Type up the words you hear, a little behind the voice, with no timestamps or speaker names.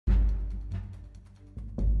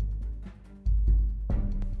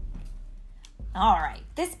All right,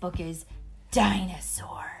 this book is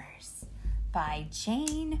Dinosaurs by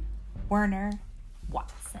Jane Werner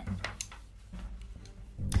Watson.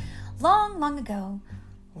 Long, long ago,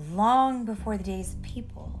 long before the days of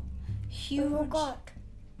people, huge... We forgot.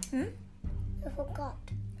 Hmm? We forgot.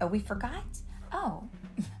 Oh, we forgot? Oh,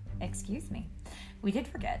 excuse me. We did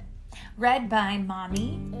forget. Read by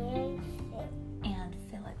Mommy and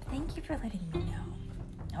Philip. Thank you for letting me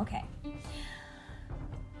know. Okay.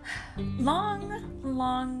 Long,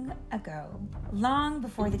 long ago, long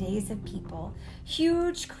before the days of people,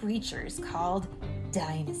 huge creatures called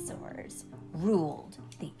dinosaurs ruled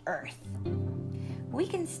the earth. We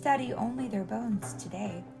can study only their bones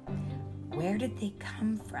today. Where did they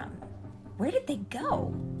come from? Where did they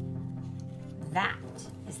go? That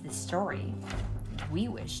is the story we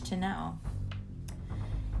wish to know.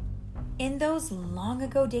 In those long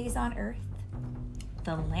ago days on Earth,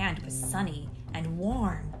 the land was sunny and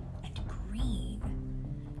warm and green.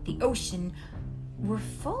 The ocean were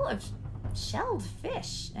full of shelled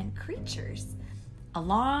fish and creatures.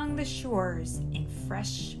 Along the shores in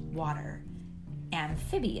fresh water,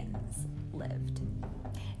 amphibians lived.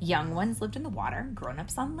 Young ones lived in the water,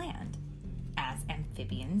 grown-ups on land, as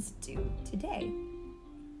amphibians do today.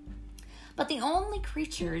 But the only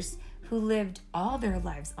creatures who lived all their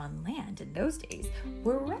lives on land in those days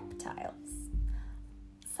were reptiles.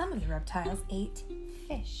 Some of the reptiles ate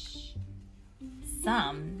fish.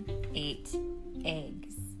 Some ate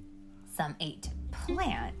eggs. Some ate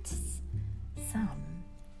plants. Some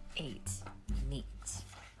ate meat.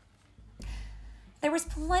 There was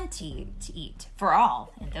plenty to eat for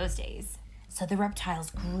all in those days, so the reptiles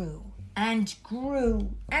grew and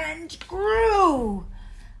grew and grew.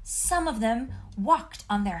 Some of them walked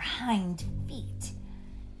on their hind feet.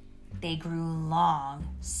 They grew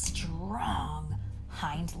long, strong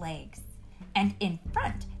hind legs, and in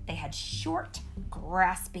front they had short,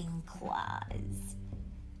 grasping claws.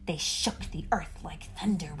 They shook the earth like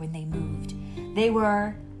thunder when they moved. They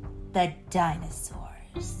were the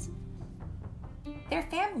dinosaurs. Their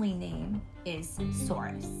family name is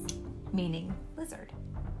Saurus, meaning lizard.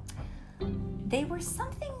 They were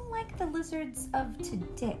something like the lizards of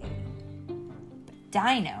today. But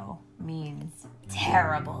dino means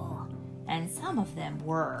terrible, and some of them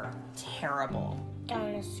were terrible.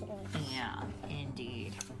 Dinosaurs. Yeah,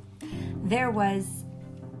 indeed. There was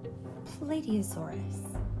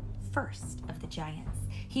Plateosaurus, first of the giants.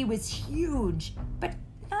 He was huge, but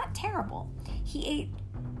not terrible. He ate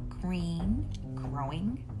green,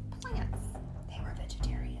 growing plants. They were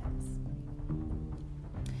vegetarians.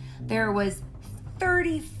 There was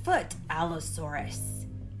 30-foot Allosaurus.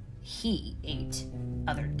 He ate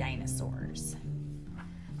other dinosaurs.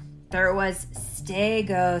 There was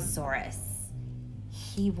Stegosaurus.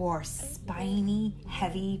 He wore spiny,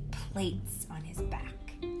 heavy plates on his back.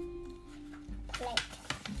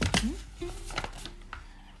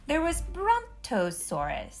 There was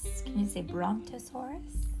Brontosaurus. Can you say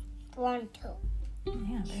Brontosaurus? Bronto.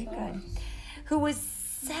 Yeah, very good. Who was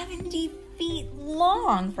 70 feet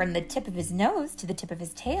long from the tip of his nose to the tip of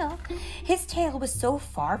his tail. His tail was so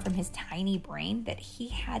far from his tiny brain that he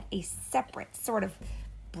had a separate sort of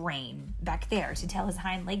brain back there to tell his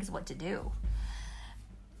hind legs what to do.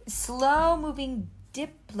 Slow-moving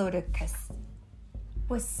Diplodocus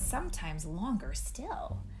was sometimes longer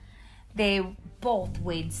still. They both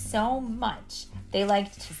weighed so much they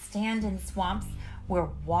liked to stand in swamps where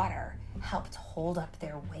water helped hold up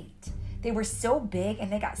their weight. They were so big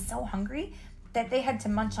and they got so hungry that they had to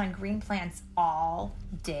munch on green plants all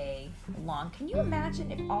day long. Can you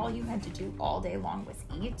imagine if all you had to do all day long was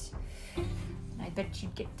eat? I bet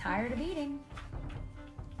you'd get tired of eating.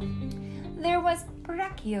 There was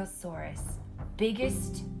Brachiosaurus,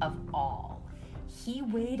 biggest of all. He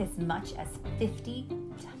weighed as much as 50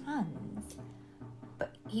 tons,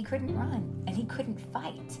 but he couldn't run and he couldn't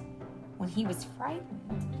fight. When he was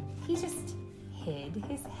frightened, he just hid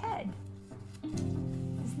his head.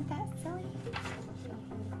 Isn't that silly?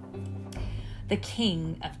 The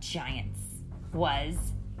king of giants was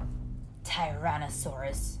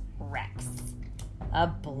Tyrannosaurus Rex. A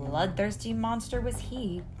bloodthirsty monster was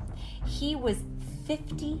he. He was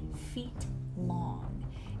 50 feet long,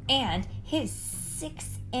 and his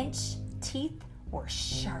 6-inch teeth were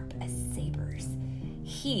sharp as sabers.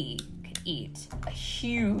 He could eat a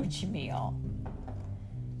huge meal.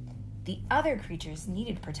 The other creatures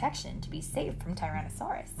needed protection to be safe from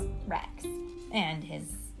Tyrannosaurus Rex and his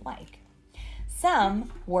like.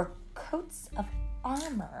 Some wore coats of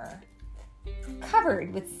armor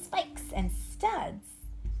covered with spikes and studs.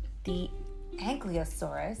 The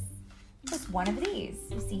Ankylosaurus was one of these.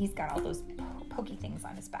 You see, he's got all those pokey things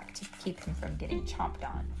on his back to keep him from getting chomped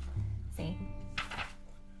on. See?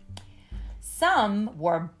 Some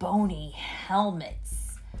wore bony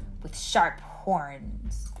helmets with sharp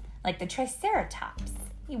horns, like the Triceratops.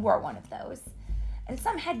 He wore one of those. And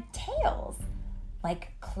some had tails,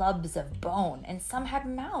 like clubs of bone. And some had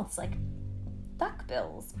mouths, like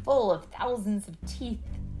duckbills, full of thousands of teeth.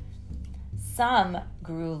 Some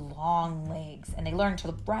grew long legs, and they learned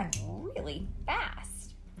to run really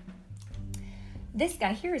fast. This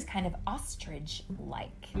guy here is kind of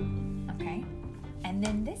ostrich-like, okay? And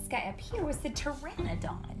then this guy up here was the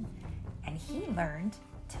pteranodon, and he learned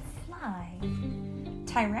to fly.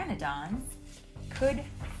 Pteranodons could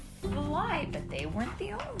fly, but they weren't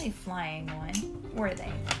the only flying one, were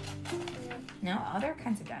they? No, other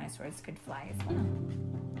kinds of dinosaurs could fly as well.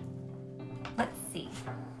 Let's see.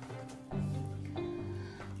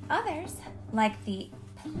 Others, like the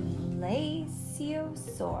plesiosaur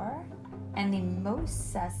and the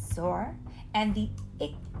mosasaur and the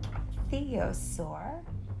ichthyosaur,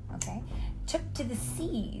 okay, took to the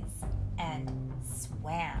seas and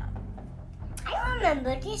swam. I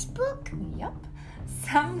remember this book. Yup.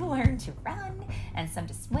 Some learned to run, and some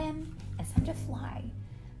to swim, and some to fly.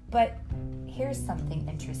 But here's something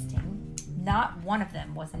interesting. Not one of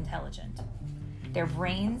them was intelligent. Their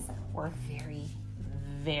brains were very,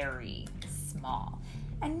 very small.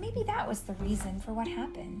 And maybe that was the reason for what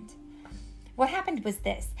happened. What happened was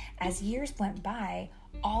this. As years went by,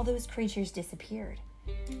 all those creatures disappeared.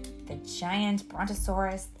 The giant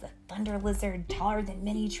brontosaurus, the thunder lizard taller than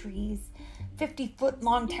many trees,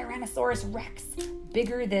 50-foot-long Tyrannosaurus rex,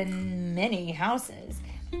 bigger than many houses,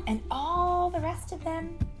 and all the rest of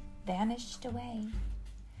them vanished away.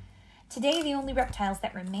 Today, the only reptiles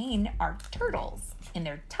that remain are turtles in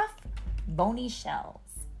their tough, bony shells,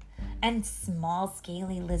 and small,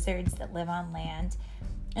 scaly lizards that live on land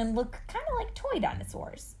and look kind of like toy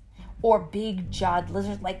dinosaurs, or big-jawed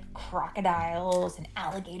lizards like crocodiles and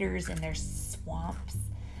alligators in their swamps.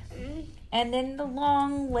 And then the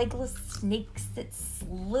long, legless snakes that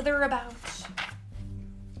slither about.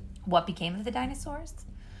 What became of the dinosaurs?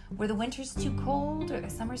 Were the winters too cold or the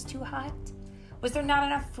summers too hot? Was there not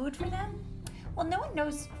enough food for them? Well, no one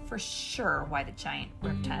knows for sure why the giant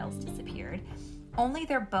reptiles disappeared. Only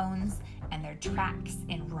their bones and their tracks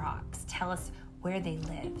in rocks tell us where they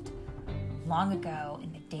lived long ago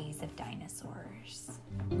in the days of dinosaurs.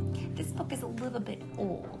 This book is a little bit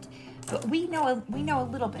old, but we know a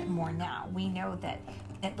little bit more now. We know that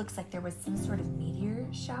it looks like there was some sort of meteor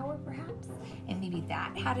shower, perhaps, and maybe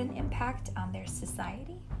that had an impact on their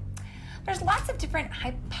society. There's lots of different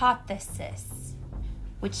hypotheses,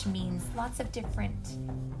 which means lots of different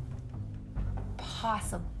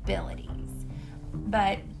possibilities,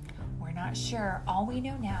 but we're not sure. All we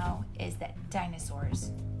know now is that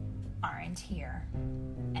dinosaurs aren't here,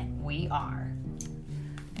 and we are.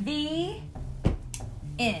 The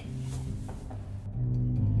end.